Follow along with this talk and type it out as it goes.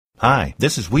Hi,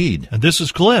 this is Weed. And this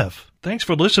is Cliff. Thanks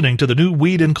for listening to the new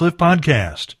Weed and Cliff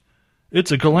podcast.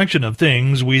 It's a collection of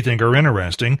things we think are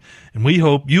interesting, and we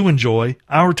hope you enjoy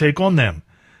our take on them.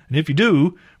 And if you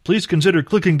do, please consider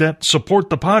clicking that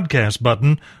support the podcast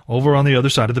button over on the other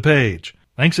side of the page.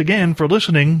 Thanks again for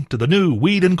listening to the new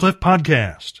Weed and Cliff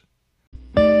podcast.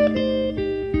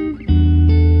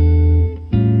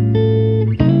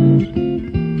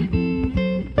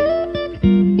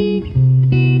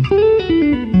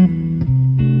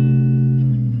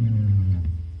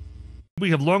 We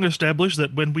have long established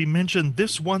that when we mention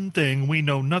this one thing, we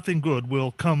know nothing good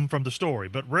will come from the story,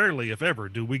 but rarely, if ever,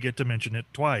 do we get to mention it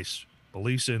twice.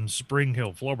 Police in Spring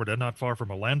Hill, Florida, not far from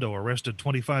Orlando, arrested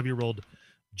 25-year-old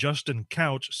Justin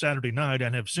Couch Saturday night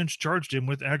and have since charged him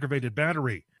with aggravated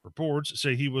battery. Reports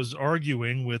say he was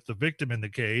arguing with the victim in the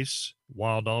case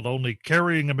while not only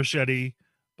carrying a machete,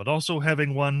 but also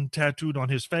having one tattooed on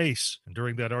his face. And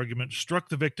during that argument, struck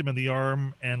the victim in the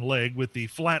arm and leg with the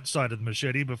flat side of the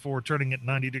machete before turning it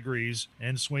 90 degrees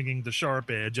and swinging the sharp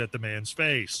edge at the man's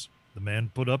face. The man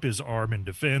put up his arm in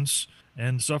defense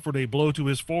and suffered a blow to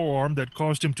his forearm that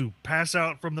caused him to pass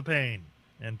out from the pain.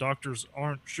 And doctors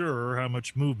aren't sure how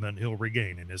much movement he'll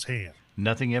regain in his hand.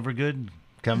 Nothing ever good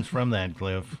comes from that,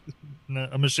 Cliff.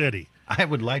 A machete. I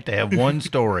would like to have one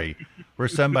story where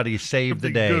somebody saved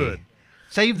the day. Good.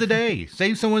 Save the day.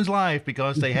 Save someone's life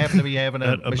because they happen to be having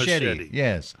a machete.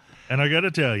 Yes. And I got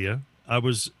to tell you,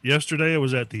 yesterday I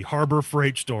was at the Harbor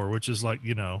Freight Store, which is like,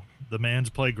 the man's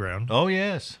playground. Oh,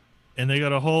 yes. And they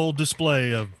got a whole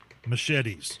display of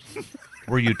machetes.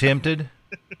 Were you tempted?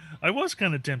 I was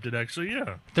kind of tempted, actually,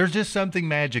 yeah. There's just something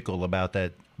magical about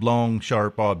that long,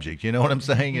 sharp object. You know what I'm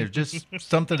saying? It's just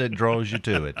something that draws you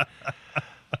to it.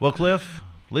 Well, Cliff,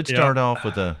 let's start off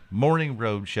with a Morning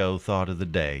Roadshow thought of the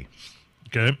day.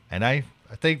 Okay. And I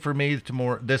think for me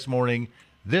this morning,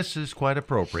 this is quite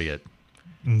appropriate.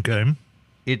 Okay.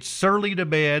 It's surly to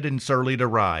bed and surly to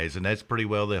rise, and that's pretty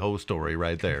well the whole story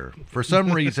right there. For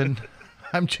some reason,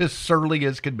 I'm just surly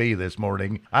as could be this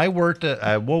morning. I woke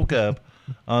up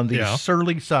on the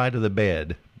surly side of the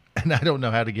bed, and I don't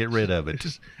know how to get rid of it.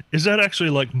 Is that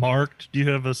actually like marked? Do you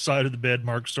have a side of the bed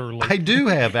marked surly? I do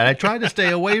have that. I try to stay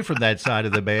away from that side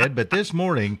of the bed, but this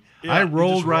morning I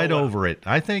rolled right over it.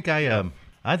 I think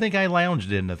I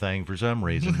lounged in the thing for some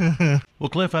reason. Well,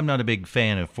 Cliff, I'm not a big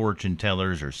fan of fortune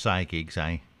tellers or psychics.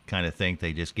 I kind of think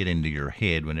they just get into your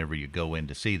head whenever you go in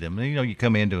to see them. You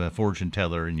come into a fortune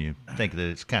teller and you think that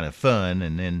it's kind of fun,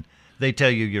 and then they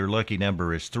tell you your lucky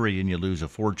number is 3 and you lose a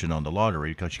fortune on the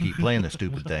lottery because you keep playing the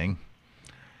stupid thing.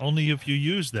 Only if you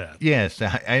use that. Yes,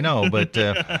 I know, but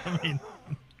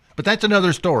but that's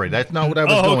another story. That's not what I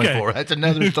was going for. That's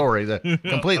another story,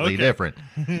 completely different.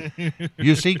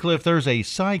 You see, Cliff, there's a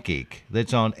psychic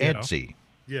that's on Etsy.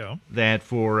 Yeah. That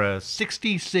for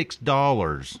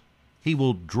 $66, he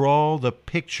will draw the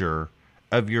picture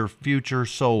of your future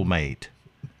soulmate.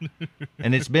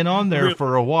 And it's been on there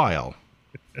for a while.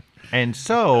 And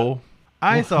so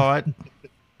I thought,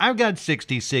 I've got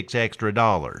 $66 extra.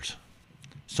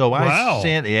 So I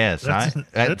sent,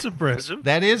 that's impressive.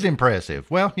 That is impressive.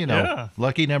 Well,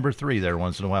 lucky number 3 there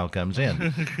once in a while comes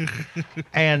in.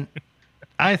 And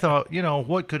I thought,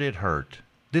 what could it hurt?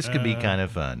 This could be kind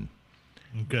of fun.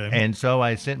 Okay. And so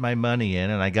I sent my money in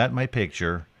and I got my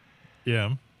picture.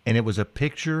 Yeah. And it was a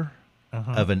picture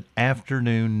of an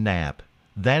afternoon nap.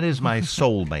 That is my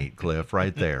soulmate, Cliff,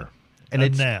 right there. And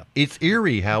it's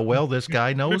eerie how well this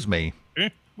guy knows me.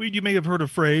 You may have heard a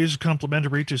phrase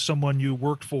complimentary to someone you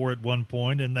worked for at one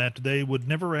point, and that they would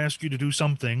never ask you to do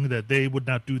something that they would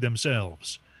not do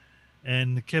themselves.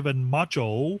 And Kevin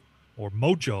Mojo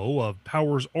of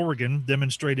Powers, Oregon,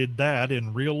 demonstrated that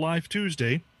in real life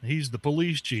Tuesday. He's the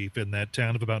police chief in that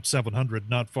town of about 700,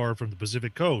 not far from the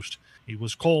Pacific coast. He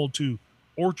was called to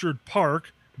Orchard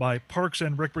Park by parks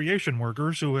and recreation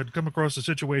workers who had come across a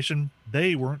situation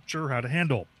they weren't sure how to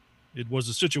handle. It was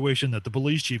a situation that the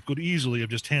police chief could easily have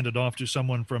just handed off to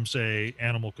someone from, say,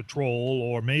 animal control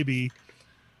or maybe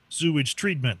sewage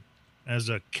treatment, as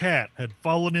a cat had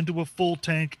fallen into a full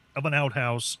tank of an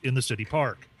outhouse in the city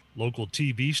park. Local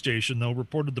TV station, though,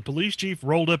 reported the police chief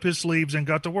rolled up his sleeves and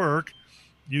got to work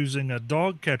using a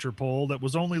dog catcher pole that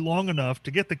was only long enough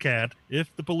to get the cat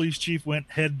if the police chief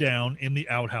went head down in the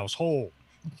outhouse hole.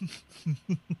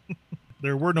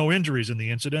 There were no injuries in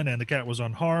the incident, and the cat was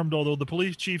unharmed, although the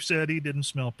police chief said he didn't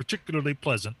smell particularly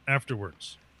pleasant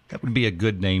afterwards. That would be a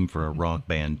good name for a rock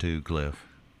band, too, Cliff.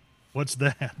 What's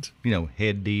that?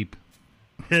 Head deep.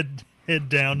 Head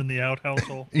down in the outhouse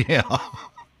hole? Yeah.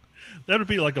 That would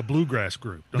be like a bluegrass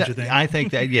group, don't you think? I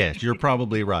think that, yes, you're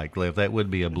probably right, Cliff. That would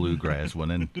be a bluegrass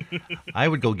one. And I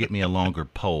would go get me a longer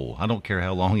pole. I don't care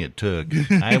how long it took.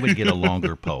 I would get a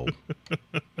longer pole.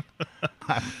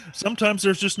 Sometimes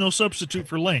there's just no substitute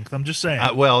for length. I'm just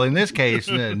saying. Well, in this case,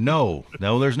 no,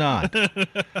 there's not.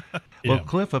 Well, Yeah.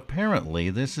 Cliff, apparently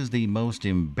this is the most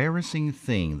embarrassing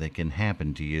thing that can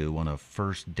happen to you on a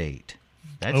first date.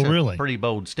 That's Oh, a really? pretty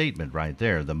bold statement right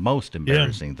there. The most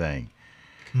embarrassing thing.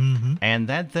 Mm-hmm. And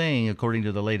that thing, according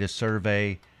to the latest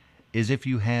survey, is if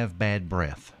you have bad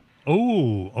breath.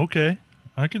 Oh, okay.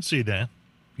 I can see that.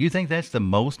 You think that's the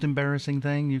most embarrassing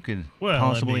thing you could Well, I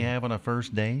possibly mean- have on a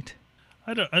first date?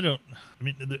 I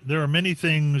mean, there are many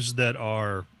things that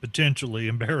are potentially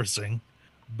embarrassing,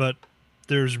 but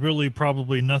there's really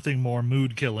probably nothing more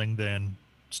mood killing than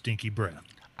stinky breath.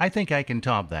 I think I can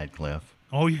top that, Cliff.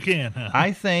 Oh, you can, huh?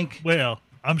 I think Well,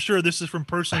 I'm sure this is from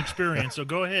personal experience, so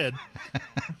go ahead.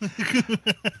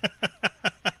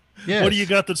 yes. What do you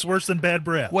got that's worse than bad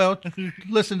breath? Well,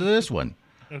 listen to this one.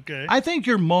 Okay. I think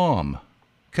your mom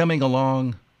coming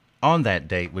along on that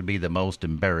date would be the most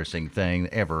embarrassing thing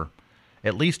ever.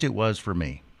 At least it was for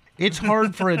me. It's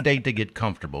hard for a date to get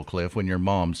comfortable, Cliff, when your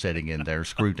mom's sitting in there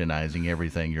scrutinizing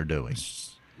everything you're doing.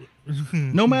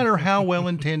 No matter how well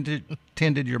intended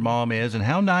your mom is and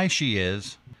how nice she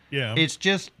is, Yeah. it's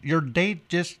just your date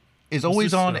just is Was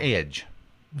always this, on uh, edge.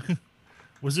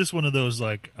 Was this one of those,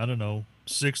 like, I don't know,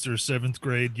 6th or 7th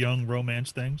grade young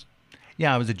romance things?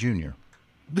 Yeah, I was a junior.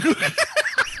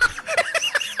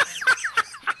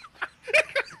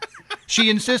 She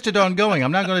insisted on going.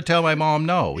 I'm not going to tell my mom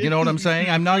no. You know what I'm saying?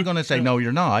 I'm not going to say, no,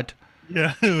 you're not,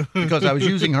 Yeah. because I was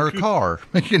using her car,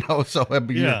 so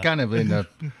you're Yeah. kind of in a...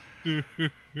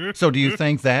 So do you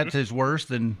think that is worse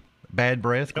than bad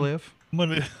breath, Cliff? I'm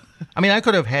gonna- I mean, I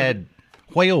could have had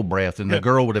whale breath and the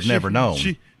girl would have never known.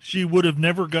 She would have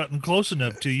never gotten close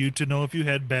enough to you to know if you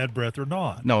had bad breath or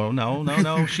not,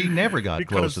 No. She never got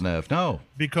close Because- enough. No.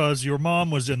 because your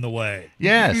mom was in the way.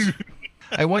 Yes.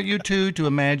 I want you two to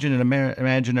imagine an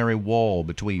imaginary wall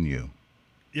between you.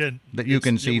 Yeah, That you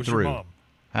can it see was your through. mom.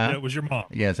 Huh? That was your mom.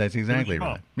 Yes, that's exactly your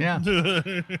right. mom.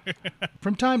 Yeah.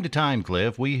 From time to time,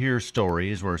 Cliff, we hear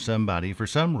stories where somebody, for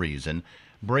some reason,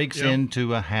 breaks Yep.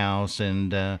 into a house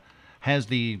and has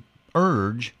the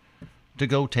urge to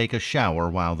go take a shower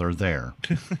while they're there.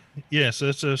 Yes,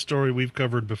 that's a story we've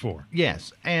covered before.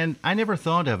 Yes, and I never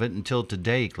thought of it until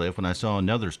today, Cliff, when I saw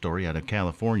another story out of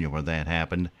California where that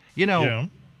happened. You know, Yeah.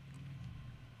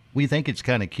 we think it's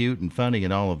kind of cute and funny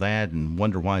and all of that and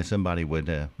wonder why somebody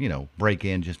would, break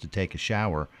in just to take a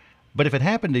shower. But if it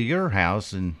happened to your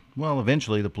house and, well,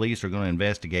 eventually the police are going to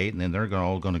investigate and then they're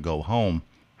all going to go home,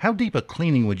 how deep a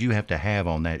cleaning would you have to have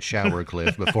on that shower,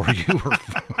 Cliff, before you were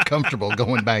comfortable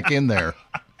going back in there?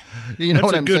 You know That's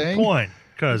what a I'm good saying? point.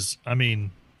 Because, I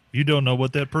mean, you don't know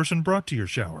what that person brought to your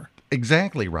shower.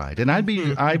 Exactly right. And I'd be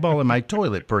eyeballing my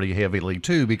toilet pretty heavily,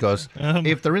 too, because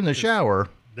if they're in the shower,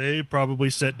 They probably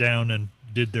sat down and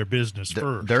did their business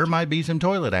first. there might be some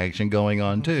toilet action going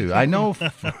on too. I know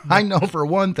for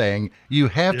one thing, you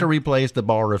have to replace the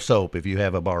bar of soap if you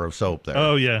have a bar of soap there.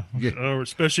 Oh, yeah. Yeah. Oh,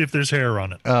 especially if there's hair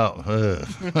on it.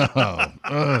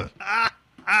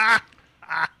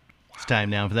 It's time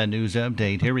now for that news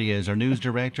update. Here he is, our news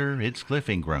director. It's Cliff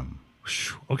Ingram.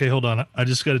 Okay, hold on. I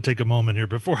just got to take a moment here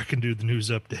before I can do the news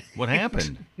update. What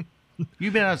happened?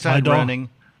 You've been outside dog- running.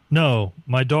 No,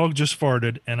 my dog just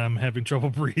farted and I'm having trouble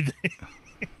breathing.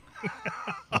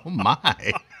 Oh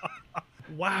my!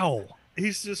 Wow.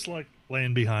 He's just like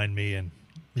laying behind me and,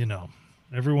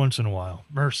 every once in a while.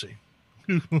 Mercy.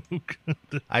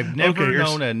 I've never Okay,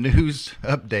 known a news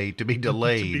update to be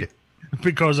delayed.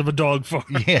 Because of a dog fart.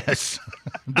 Yes,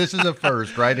 this is a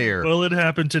first right here. Well, it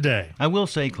happened today. I will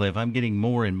say, Cliff, I'm getting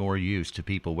more and more used to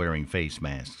people wearing face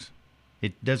masks.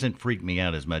 It doesn't freak me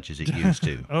out as much as it used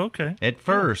to. Okay. At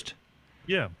first,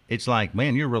 Yeah. it's like,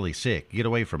 man, you're really sick. Get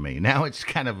away from me. Now it's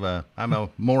kind of I'm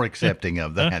more accepting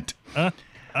of that.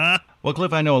 Well,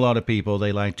 Cliff, I know a lot of people,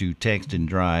 they like to text and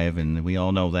drive, and we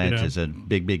all know that Yeah. is a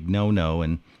big, big no-no.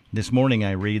 And this morning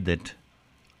I read that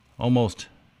almost,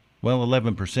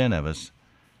 11% of us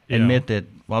Yeah. admit that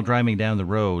while driving down the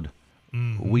road,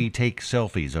 we take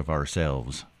selfies of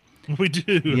ourselves. We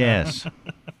do. Yes.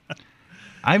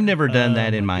 I've never done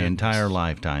that in my my goodness. entire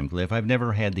lifetime, Cliff. I've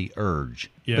never had the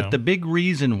urge. Yeah. But the big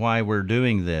reason why we're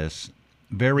doing this,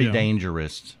 very Yeah.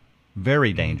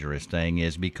 dangerous thing,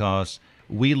 is because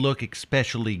we look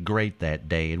especially great that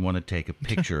day and want to take a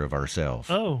picture of ourselves.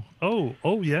 Oh,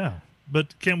 yeah.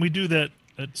 But can we do that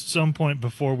at some point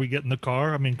before we get in the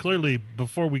car? I mean, clearly,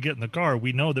 before we get in the car,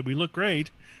 we know that we look great.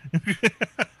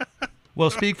 Well,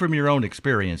 speak from your own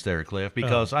experience there, Cliff,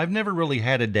 because I've never really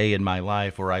had a day in my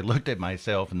life where I looked at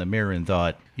myself in the mirror and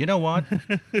thought, you know what?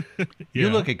 You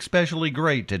look especially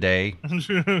great today.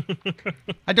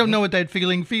 I don't know what that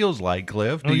feeling feels like,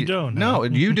 Cliff. You don't? No,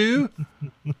 you do?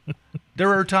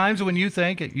 There are times when you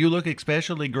think you look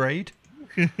especially great?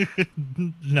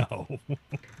 No.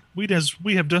 We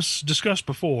have just discussed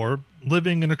before,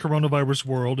 living in a coronavirus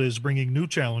world is bringing new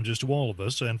challenges to all of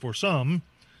us, and for some,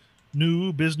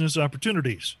 new business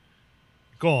opportunities.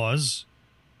 Because,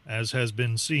 as has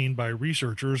been seen by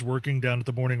researchers working down at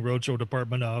the Morning Roadshow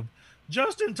department of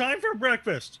Just in Time for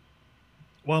Breakfast,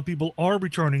 while people are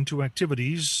returning to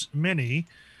activities, many,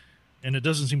 and it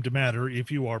doesn't seem to matter if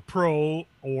you are pro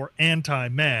or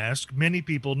anti-mask, many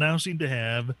people now seem to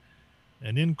have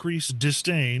an increased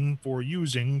disdain for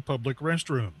using public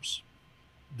restrooms.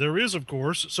 There is, of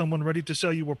course, someone ready to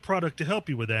sell you a product to help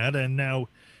you with that, and now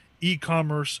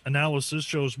e-commerce analysis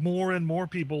shows more and more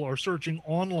people are searching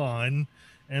online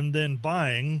and then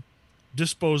buying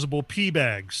disposable pee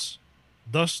bags.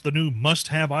 Thus, the new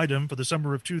must-have item for the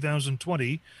summer of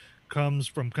 2020 comes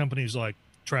from companies like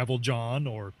Travel John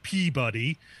or Pee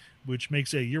Buddy, which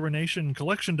makes a urination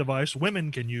collection device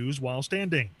women can use while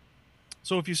standing.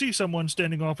 So if you see someone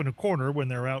standing off in a corner when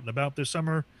they're out and about this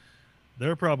summer,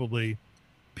 they're probably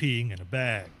peeing in a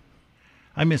bag.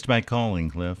 I missed my calling,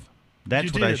 Cliff. That's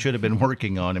You what I did. should have been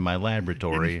working on in my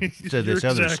laboratory instead of this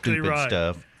You're other exactly stupid right.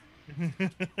 stuff.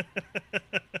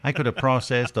 I could have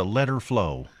processed a letter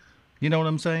flow. You know what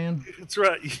I'm saying? That's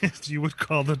right. Yes, you would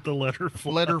call it the letter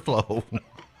flow. Letter flow.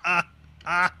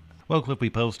 Well, Cliff, we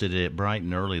posted it bright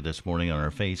and early this morning on our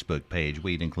Facebook page,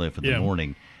 Weed and Cliff in the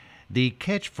Morning. The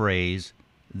catchphrase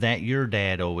that your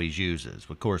dad always uses,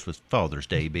 of course, with Father's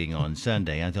Day being on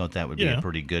Sunday, I thought that would be a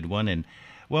pretty good one. And,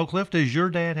 well, Cliff, does your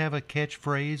dad have a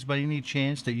catchphrase by any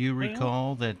chance that you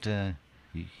recall that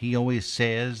he always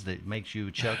says that makes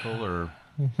you chuckle or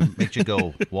makes you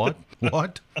go, what?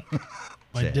 What?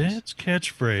 My dad's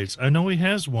catchphrase. I know he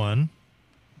has one,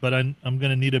 but I'm going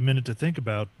to need a minute to think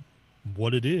about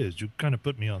what it is. You kind of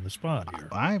put me on the spot here.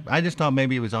 I just thought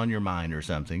maybe it was on your mind or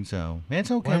something, so it's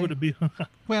okay. Why would it be?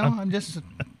 Well, I'm just...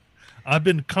 I've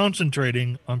been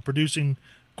concentrating on producing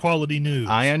quality news.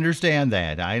 I understand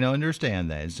that. I understand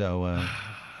that. So,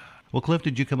 well, Cliff,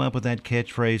 did you come up with that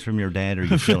catchphrase from your dad, or are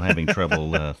you still having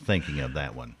trouble thinking of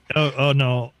that one? Oh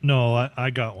no, I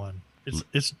got one.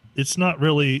 It's not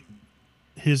really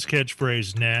his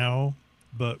catchphrase now,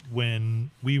 but when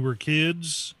we were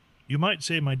kids, you might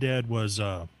say my dad was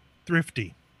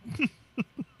thrifty.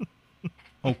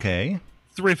 Okay.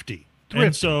 Thrifty.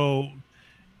 And so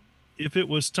if it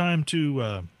was time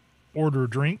to order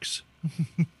drinks,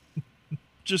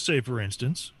 just say, for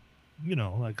instance,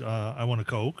 like I want a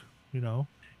Coke,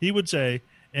 he would say,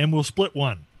 and we'll split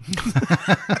one.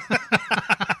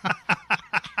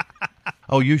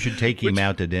 Oh, you should take him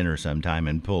out to dinner sometime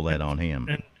and pull that on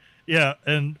him.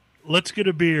 And let's get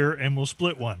a beer and we'll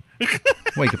split one.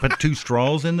 Wait, to put 2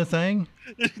 straws in the thing?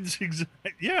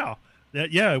 Yeah.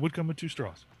 It would come with 2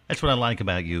 straws. That's what I like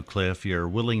about you, Cliff, your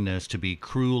willingness to be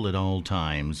cruel at all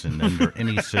times and under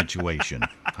any situation.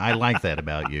 I like that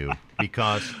about you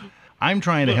because I'm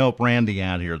trying to help Randy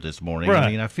out here this morning. Right. I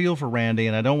mean, I feel for Randy,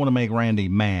 and I don't want to make Randy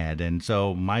mad. And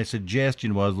so my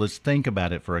suggestion was let's think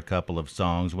about it for a couple of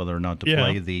songs, whether or not to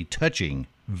play the touching,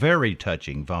 very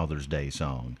touching Father's Day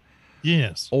song.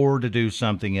 Yes. Or to do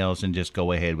something else and just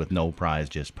go ahead with no prize,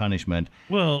 just punishment.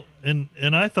 Well, and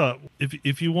I thought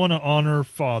if you want to honor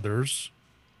fathers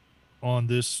on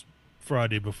this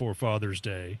Friday before Father's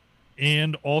Day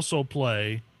and also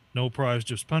play No Prize,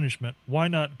 Just Punishment, why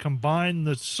not combine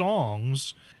the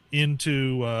songs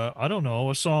into, I don't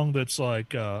know, a song that's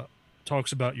like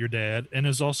talks about your dad and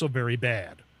is also very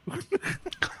bad?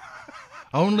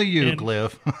 Only you,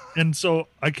 Cliff. And so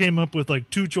I came up with like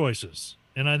 2 choices,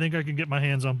 and I think I can get my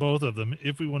hands on both of them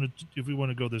if we want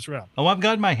to go this route. Oh, I've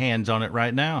got my hands on it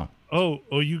right now. Oh,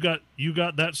 you got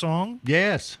that song?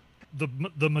 Yes.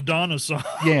 The Madonna song.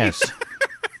 Yes.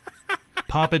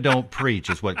 Papa Don't Preach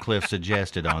is what Cliff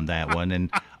suggested on that one.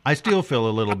 And I still feel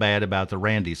a little bad about the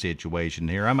Randy situation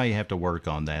here. I may have to work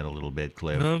on that a little bit,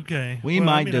 Cliff. Okay. We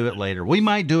might do it later. We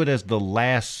might do it as the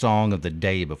last song of the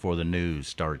day before the news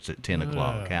starts at 10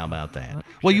 o'clock. How about that? Okay.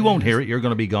 Well, you won't hear it. You're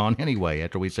going to be gone anyway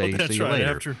after we say see you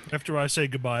later. After I say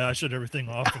goodbye, I shut everything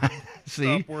off and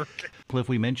see? Stop working. Cliff,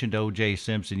 we mentioned O.J.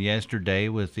 Simpson yesterday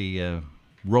with the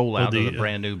rollout of the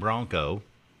brand new Bronco.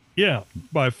 Yeah,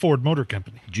 by Ford Motor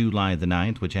Company. July the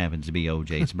 9th, which happens to be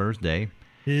O.J.'s birthday.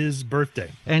 His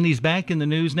birthday. And he's back in the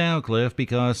news now, Cliff,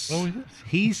 because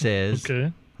he says,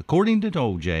 according to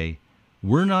O.J.,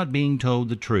 we're not being told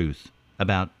the truth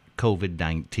about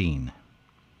COVID-19.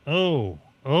 Oh,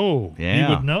 Yeah.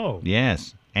 he would know.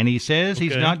 Yes. And he says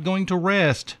he's Okay. not going to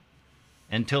rest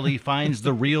until he finds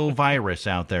the real virus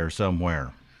out there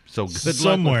somewhere. So good luck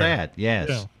Somewhere. with that.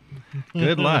 Yes.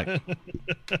 Good luck.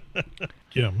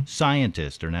 Yeah.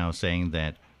 Scientists are now saying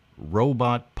that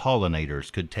robot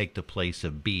pollinators could take the place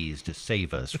of bees to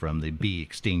save us from the bee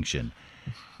extinction.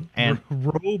 And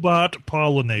Robot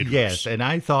pollinators. yes, and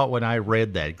I thought when I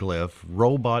read that, Cliff,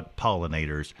 robot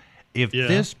pollinators, if Yeah.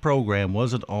 this program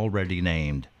wasn't already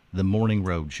named The Morning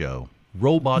Road Show,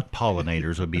 robot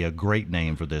pollinators would be a great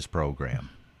name for this program.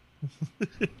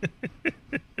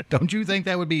 Don't you think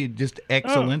that would be just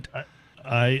excellent?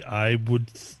 I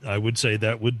would say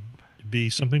that would be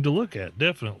something to look at,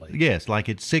 definitely. Yes, like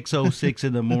it's 6:06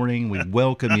 in the morning. We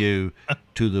welcome you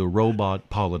to the Robot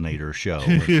Pollinator Show.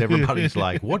 Everybody's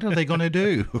like, what are they going to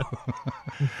do?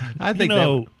 I think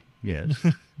yes.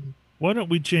 Why don't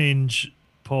we change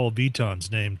Paul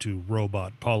Vuitton's name to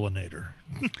Robot Pollinator?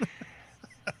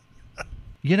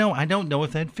 You know, I don't know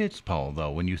if that fits Paul,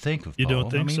 though, when you think of Paul. You don't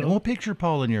think so? Well, picture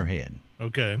Paul in your head.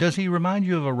 Okay. Does he remind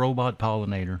you of a robot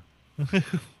pollinator?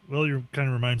 Well, you kind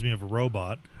of reminds me of a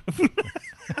robot,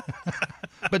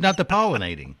 But not the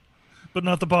pollinating. but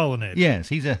not the pollinator. Yes,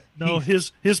 he's a... No,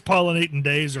 his pollinating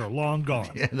days are long gone.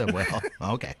 Yeah, well,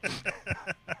 okay.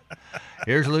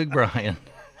 Here's Luke Bryan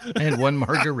and one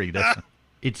margarita.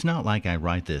 It's not like I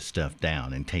write this stuff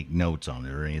down and take notes on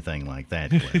it or anything like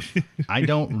that, Cliff. I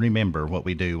don't remember what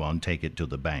we do on Take It to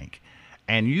the Bank.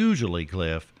 And usually,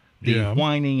 Cliff, the Yeah.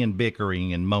 whining and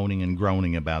bickering and moaning and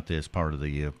groaning about this part of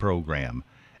the program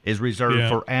is reserved Yeah.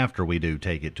 for after we do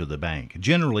Take It to the Bank.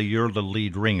 Generally, you're the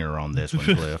lead ringer on this one,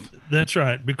 Cliff. That's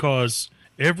right, because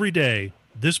every day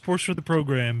this portion of the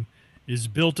program is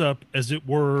built up as it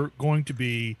were going to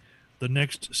be the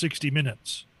next 60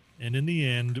 minutes. And in the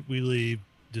end, we leave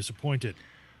disappointed.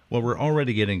 Well, we're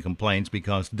already getting complaints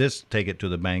because this Take It to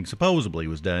the Bank supposedly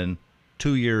was done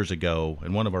 2 years ago,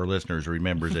 and one of our listeners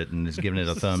remembers it and is giving it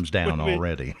a thumbs down Wait.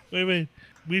 already. Wait.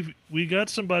 We got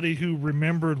somebody who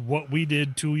remembered what we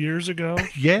did 2 years ago.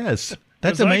 Yes,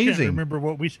 that's 'Cause I can't amazing. remember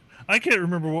what we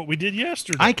did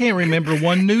yesterday. I can't remember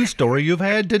one news story you've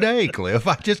had today, Cliff.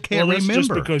 I just can't well, that's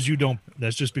remember.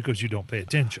 That's just because you don't pay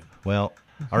attention. Well,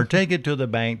 our Take It to the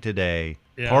Bank today,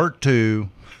 Yeah. part 2,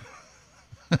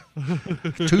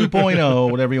 2.0,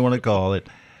 whatever you want to call it.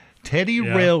 Teddy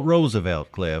Yeah.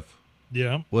 Roosevelt, Cliff,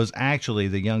 Yeah. was actually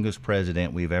the youngest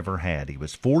president we've ever had. He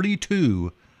was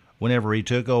 42 whenever he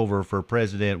took over for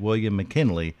President William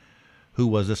McKinley, who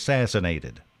was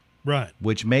assassinated, Right.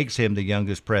 which makes him the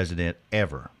youngest president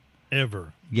ever.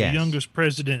 Ever. Yes. The youngest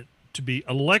president to be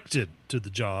elected to the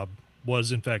job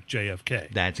was, in fact, JFK.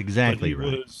 That's But exactly he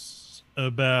right. was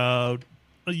about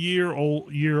a year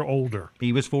older.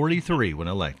 He was 43 when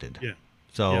elected. Yeah.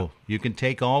 So Yeah. you can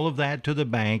take all of that to the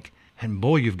bank, and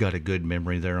boy, you've got a good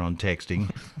memory there on texting.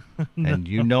 And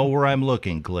you know where I'm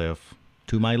looking, Cliff.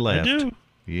 To my left. I do.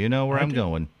 You know where I I'm do.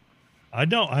 going. I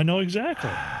know exactly.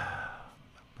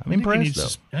 I'm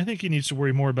impressed, though. I think he needs to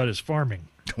worry more about his farming.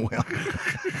 Well,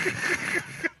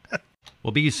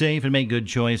 well, be safe and make good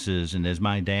choices. And as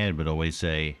my dad would always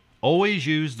say, always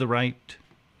use the right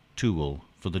tool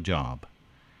for the job.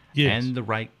 Yes. And the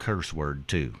right curse word,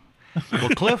 too. Well,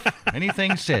 Cliff,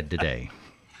 anything said today?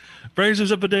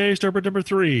 Phrases of the day, start with number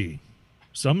 3.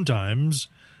 Sometimes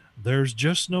there's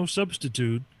just no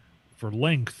substitute for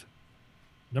length.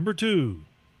 Number 2,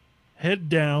 head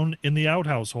down in the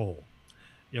outhouse hole.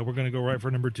 Yeah, we're going to go right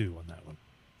for number 2 on that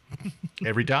one.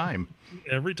 Every time.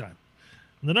 Every time.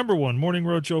 And the number 1 Morning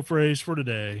Roadshow phrase for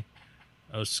today,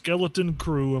 a skeleton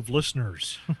crew of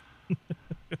listeners.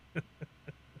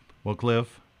 Well,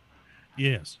 Cliff,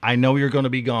 Yes. I know you're going to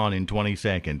be gone in 20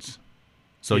 seconds.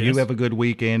 So you Yes. have a good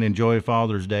weekend. Enjoy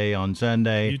Father's Day on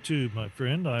Sunday. You too, my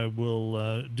friend. I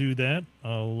will do that.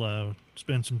 I'll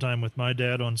spend some time with my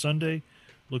dad on Sunday.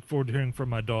 Look forward to hearing from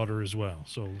my daughter as well.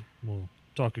 So we'll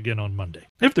talk again on Monday.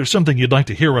 If there's something you'd like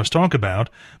to hear us talk about,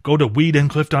 go to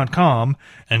weedandcliff.com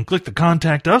and click the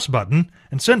Contact Us button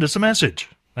and send us a message.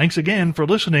 Thanks again for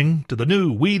listening to the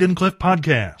new Weed and Cliff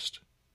podcast.